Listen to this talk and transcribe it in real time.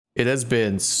It has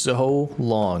been so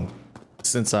long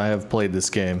since I have played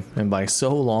this game. And by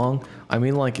so long, I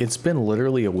mean like it's been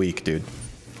literally a week, dude.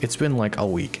 It's been like a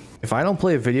week. If I don't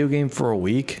play a video game for a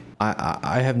week,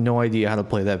 I have no idea how to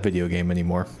play that video game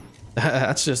anymore.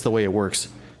 That's just the way it works.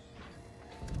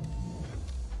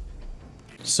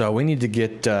 So we need to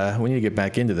get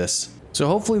back into this. So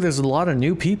hopefully there's a lot of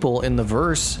new people in the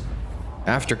verse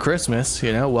after Christmas,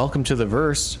 you know, welcome to the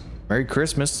verse. Merry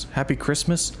Christmas, Happy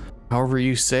Christmas. However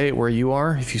you say it where you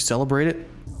are, if you celebrate it.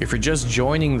 If you're just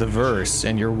joining the verse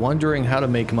and you're wondering how to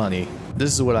make money,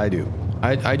 this is what I do.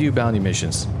 I do bounty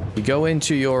missions. You go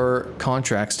into your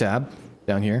contracts tab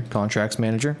down here, contracts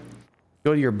manager.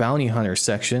 Go to your bounty hunter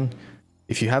section.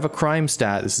 If you have a crime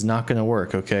stat, this is not going to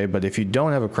work, okay? But if you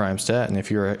don't have a crime stat and if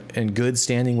you're in good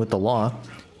standing with the law,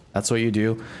 that's what you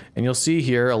do. And you'll see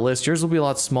here a list. Yours will be a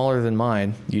lot smaller than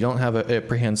mine. You don't have an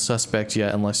apprehend suspect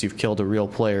yet unless you've killed a real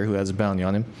player who has a bounty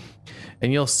on him.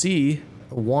 And you'll see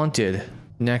wanted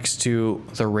next to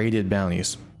the rated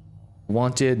bounties.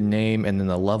 Wanted, name, and then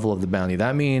the level of the bounty.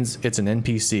 That means it's an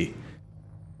NPC.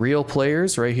 Real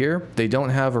players right here, they don't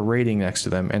have a rating next to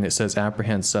them and it says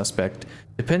apprehend suspect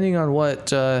depending on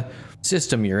what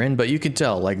system you're in, but you can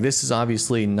tell like this is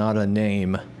obviously not a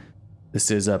name. This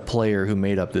is a player who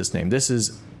made up this name.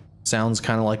 Sounds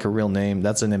kind of like a real name.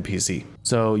 That's an NPC.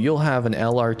 So you'll have an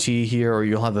LRT here or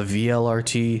you'll have a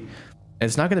VLRT and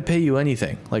it's not going to pay you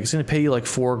anything. Like it's going to pay you like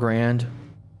 $4 grand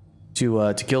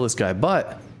to kill this guy,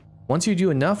 but once you do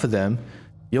enough of them,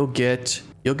 you'll get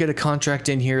a contract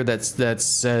in here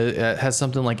that has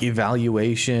something like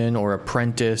evaluation or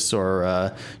apprentice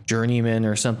or journeyman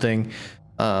or something,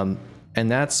 and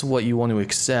that's what you want to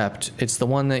accept. It's the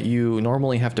one that you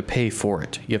normally have to pay for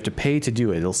it. You have to pay to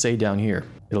do it. It'll say down here.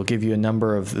 It'll give you a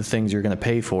number of the things you're going to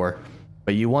pay for,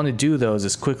 but you want to do those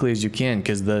as quickly as you can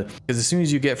because as soon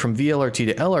as you get from VLRT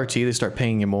to LRT, they start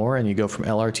paying you more, and you go from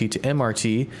LRT to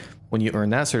MRT. When you earn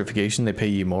that certification, they pay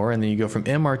you more, and then you go from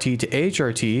MRT to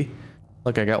HRT.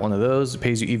 Look, I got one of those. It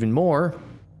pays you even more.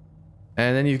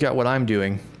 And then you've got what I'm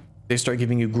doing. They start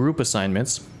giving you group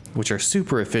assignments, which are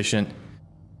super efficient.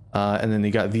 And then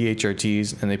they got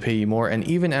VHRTs, and they pay you more. And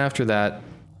even after that,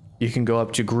 you can go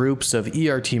up to groups of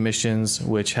ERT missions,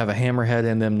 which have a hammerhead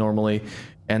in them normally,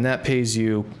 and that pays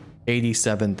you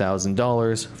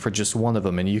 $87,000 for just one of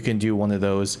them. And you can do one of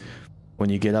those when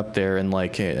you get up there in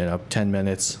like 10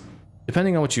 minutes.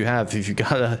 Depending on what you have, if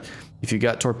you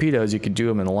got torpedoes, you could do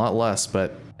them in a lot less.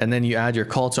 And then you add your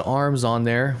call to arms on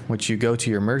there, which you go to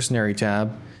your mercenary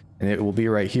tab, and it will be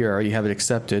right here. I already have it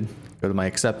accepted. Go to my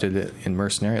accepted in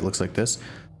mercenary. It looks like this.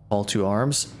 Call to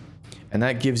arms, and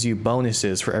that gives you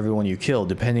bonuses for everyone you kill,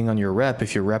 depending on your rep.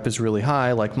 If your rep is really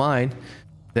high, like mine,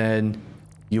 then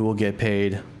you will get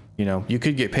paid. You know, you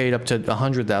could get paid up to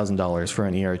 $100,000 for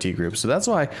an ERT group. So that's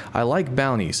why I like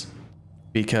bounties,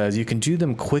 because you can do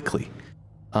them quickly.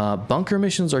 Bunker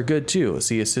missions are good too.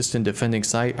 See, assistant defending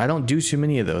site. I don't do too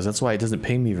many of those. That's why it doesn't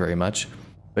pay me very much.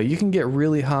 But you can get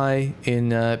really high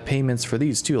in payments for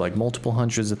these too, like multiple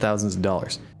hundreds of thousands of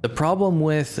dollars. The problem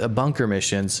with bunker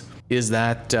missions is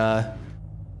that,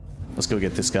 let's go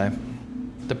get this guy.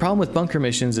 The problem with bunker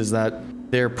missions is that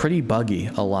they're pretty buggy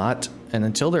a lot, and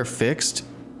until they're fixed,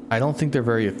 I don't think they're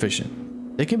very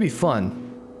efficient. They can be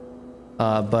fun,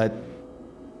 but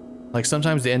like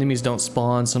sometimes the enemies don't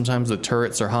spawn, sometimes the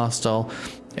turrets are hostile,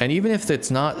 and even if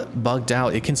it's not bugged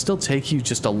out, it can still take you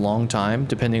just a long time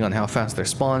depending on how fast they're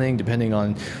spawning, depending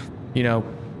on, you know,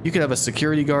 you could have a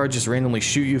security guard just randomly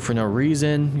shoot you for no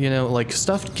reason, you know, like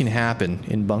stuff can happen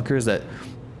in bunkers that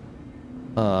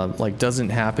like doesn't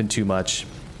happen too much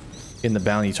in the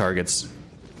bounty targets.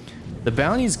 The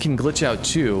bounties can glitch out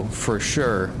too, for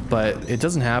sure, but it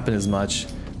doesn't happen as much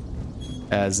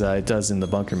as it does in the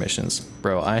bunker missions.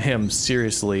 Bro, I am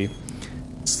seriously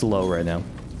slow right now.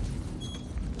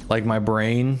 Like my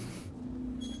brain,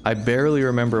 I barely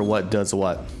remember what does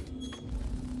what.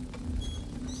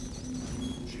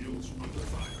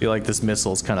 I feel like this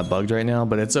missile's kind of bugged right now,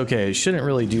 but it's okay. It shouldn't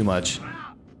really do much.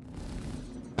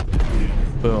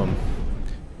 Boom.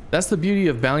 That's the beauty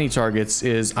of bounty targets,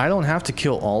 is I don't have to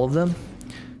kill all of them.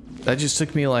 That just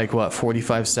took me like, what,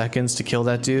 45 seconds to kill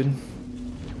that dude?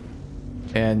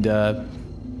 And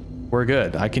we're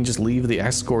good. I can just leave the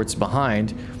escorts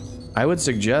behind. I would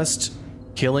suggest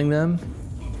killing them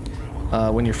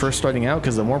when you're first starting out,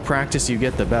 because the more practice you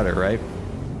get, the better, right?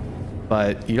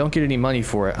 But you don't get any money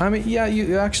for it. I mean, yeah,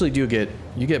 you actually do get,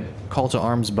 you get call to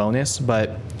arms bonus,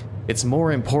 but it's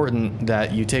more important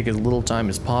that you take as little time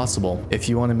as possible if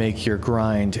you want to make your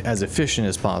grind as efficient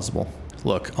as possible.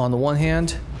 Look, on the one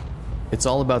hand, It's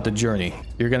all about the journey.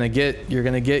 You're gonna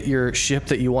get your ship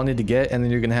that you wanted to get, and then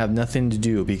you're gonna have nothing to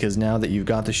do because now that you've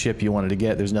got the ship you wanted to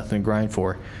get, there's nothing to grind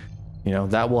for. You know,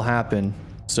 that will happen.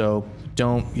 So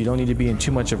you don't need to be in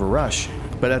too much of a rush.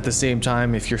 But at the same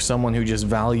time, if you're someone who just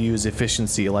values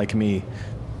efficiency like me,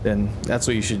 then that's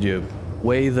what you should do.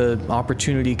 Weigh the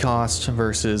opportunity cost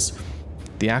versus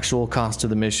the actual cost of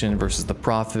the mission versus the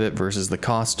profit versus the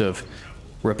cost of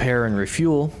repair and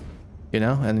refuel, you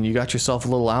know, and then you got yourself a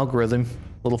little algorithm,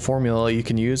 little formula you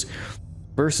can use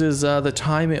versus the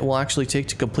time it will actually take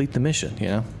to complete the mission, you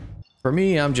know. For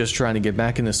me, I'm just trying to get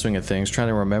back in the swing of things, trying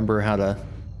to remember how to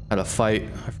fight.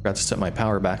 I forgot to set my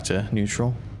power back to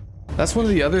neutral. That's one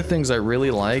of the other things I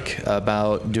really like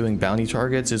about doing bounty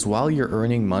targets is while you're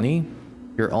earning money,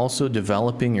 you're also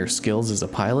developing your skills as a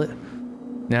pilot.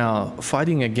 Now,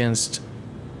 fighting against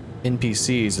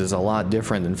NPCs is a lot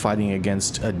different than fighting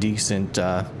against a decent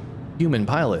human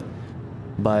pilot,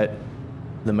 but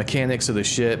the mechanics of the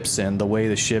ships and the way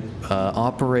the ship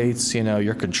operates, you know,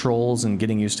 your controls and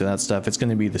getting used to that stuff, it's going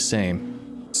to be the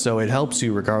same. So it helps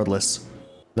you regardless.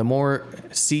 The more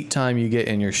seat time you get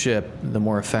in your ship, the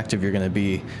more effective you're going to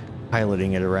be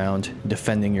piloting it around,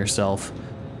 defending yourself,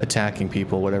 attacking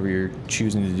people, whatever you're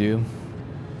choosing to do.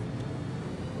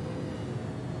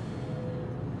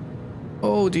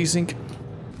 Oh, desync.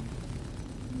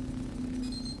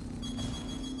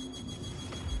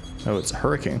 Oh, it's a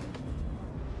hurricane.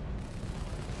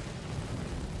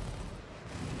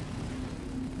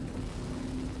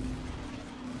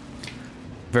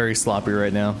 Very sloppy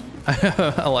right now.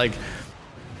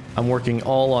 I'm working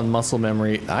all on muscle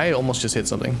memory. I almost just hit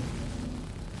something.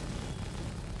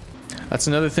 That's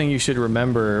another thing you should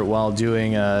remember while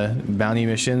doing bounty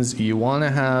missions. You want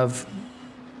to have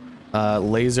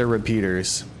laser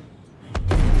repeaters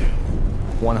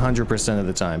 100% of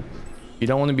the time. You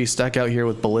don't want to be stuck out here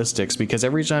with ballistics because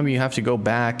every time you have to go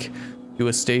back to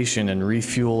a station and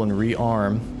refuel and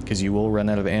rearm, because you will run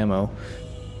out of ammo,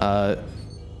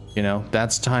 you know,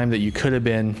 that's time that you could have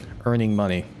been earning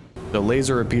money. So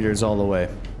laser repeaters all the way.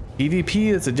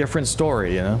 PvP is a different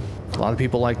story, you know. A lot of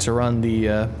people like to run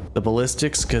the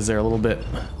ballistics because they're a little bit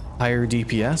higher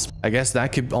DPS. I guess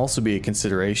that could also be a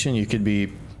consideration. You could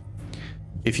be,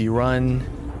 if you run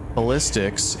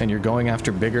ballistics and you're going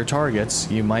after bigger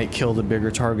targets, you might kill the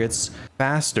bigger targets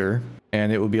faster,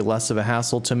 and it would be less of a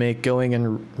hassle to make going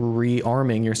and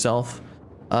rearming yourself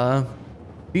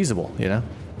feasible, you know.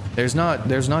 There's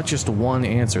not just one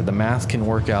answer. The math can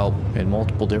work out in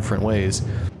multiple different ways,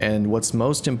 and what's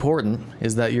most important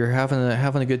is that you're having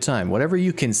a good time. Whatever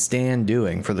you can stand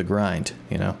doing for the grind,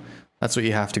 you know, that's what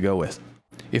you have to go with.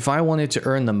 If I wanted to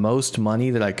earn the most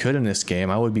money that I could in this game,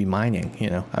 I would be mining, you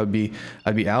know. I'd be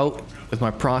out with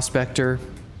my prospector,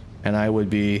 and I'd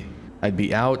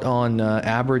be out on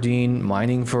Aberdeen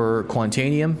mining for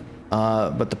Quantanium,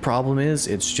 but the problem is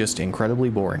it's just incredibly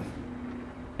boring.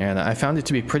 And I found it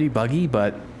to be pretty buggy,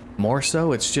 but more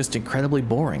so, it's just incredibly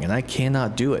boring, and I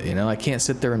cannot do it, you know? I can't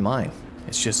sit there and mine.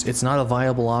 It's not a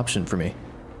viable option for me.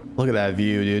 Look at that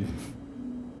view, dude.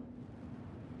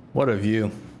 What a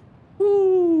view.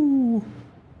 Woo!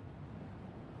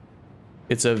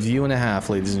 It's a view and a half,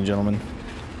 ladies and gentlemen.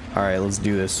 All right, let's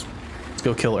do this. Let's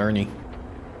go kill Ernie.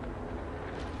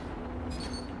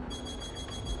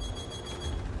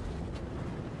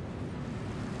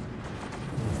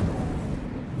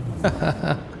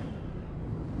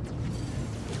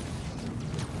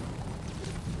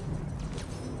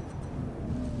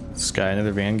 This guy,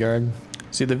 another Vanguard.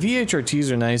 See, the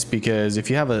VHRTs are nice because if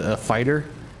you have a fighter,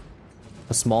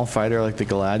 a small fighter like the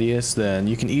Gladius, then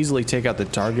you can easily take out the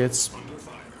targets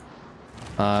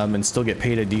and still get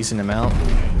paid a decent amount.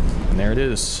 And there it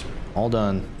is, all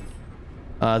done.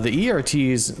 The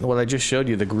ERTs, what I just showed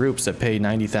you, the groups that pay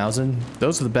 90,000,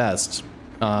 those are the best.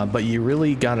 But you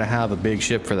really gotta have a big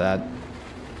ship for that.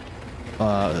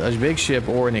 A big ship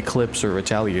or an Eclipse or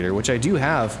Retaliator, which I do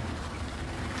have,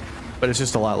 but it's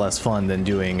just a lot less fun than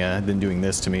doing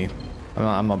this to me.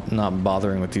 I'm not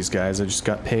bothering with these guys. I just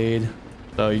got paid,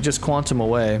 so you just quantum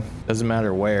away. Doesn't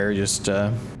matter where, just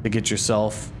to get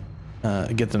yourself,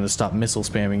 get them to stop missile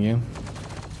spamming you.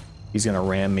 He's gonna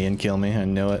ram me and kill me. I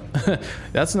know it.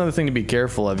 That's another thing to be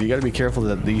careful of. You gotta be careful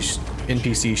that these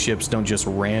NPC ships don't just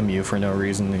ram you for no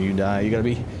reason and you die. You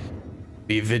gotta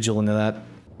be vigilant of that.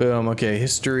 Boom. Okay,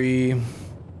 history.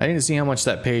 I didn't see how much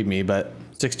that paid me, but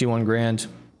 61 grand.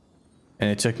 And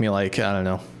it took me like, I don't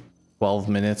know, 12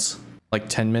 minutes. Like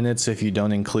 10 minutes if you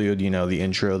don't include, you know, the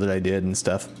intro that I did and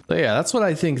stuff. So yeah, that's what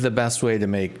I think the best way to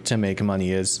make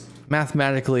money is.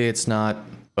 Mathematically, it's not,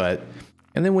 but...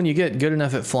 And then when you get good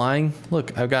enough at flying,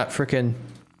 look, I've got frickin'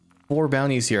 4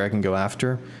 bounties here I can go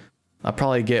after. I'll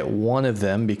probably get one of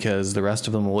them because the rest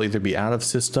of them will either be out of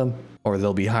system or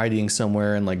they'll be hiding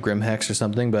somewhere in like Grimhex or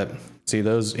something. But see,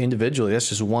 those individually, that's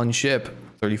just one ship,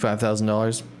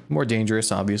 $35,000. More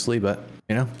dangerous, obviously, but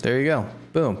you know, there you go.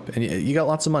 Boom. And you got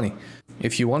lots of money.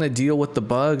 If you want to deal with the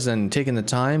bugs and taking the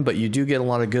time, but you do get a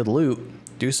lot of good loot,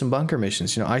 do some bunker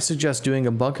missions. You know, I suggest doing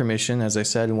a bunker mission, as I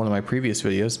said in one of my previous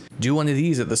videos. Do one of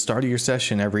these at the start of your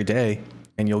session every day,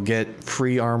 and you'll get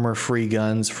free armor, free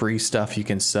guns, free stuff you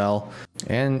can sell,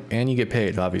 and you get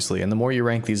paid, obviously. And the more you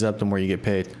rank these up, the more you get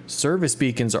paid. Service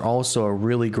beacons are also a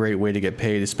really great way to get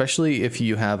paid, especially if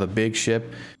you have a big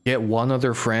ship. Get one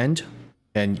other friend,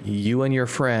 and you and your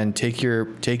friend take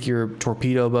your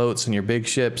torpedo boats and your big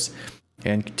ships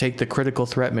and take the critical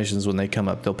threat missions when they come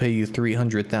up. They'll pay you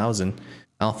 300,000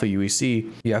 Alpha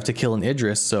UEC. You have to kill an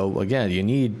Idris, so again, you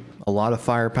need a lot of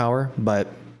firepower, but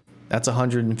that's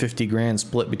 150 grand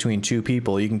split between 2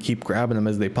 people. You can keep grabbing them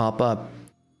as they pop up,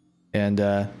 and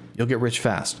you'll get rich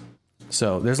fast.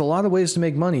 So there's a lot of ways to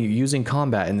make money using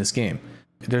combat in this game.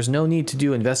 There's no need to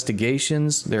do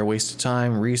investigations. They're a waste of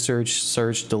time, research,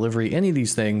 search, delivery, any of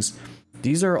these things.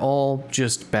 These are all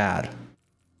just bad.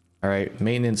 All right,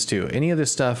 maintenance too. Any of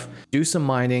this stuff, do some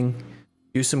mining,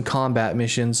 do some combat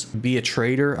missions, be a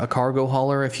trader, a cargo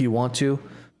hauler if you want to.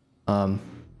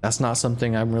 That's not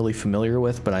something I'm really familiar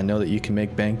with, but I know that you can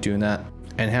make bank doing that,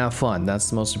 and have fun.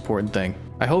 That's the most important thing.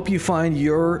 I hope you find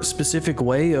your specific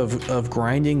way of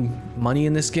grinding money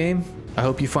in this game. I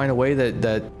hope you find a way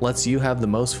that lets you have the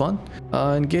most fun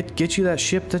and get you that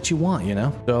ship that you want, you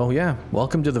know? So yeah,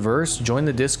 welcome to the verse. Join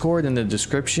the Discord in the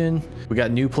description. We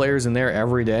got new players in there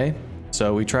every day,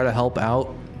 so we try to help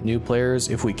out new players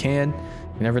if we can.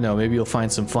 You never know, maybe you'll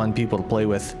find some fun people to play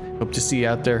with. Hope to see you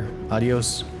out there.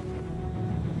 Adios.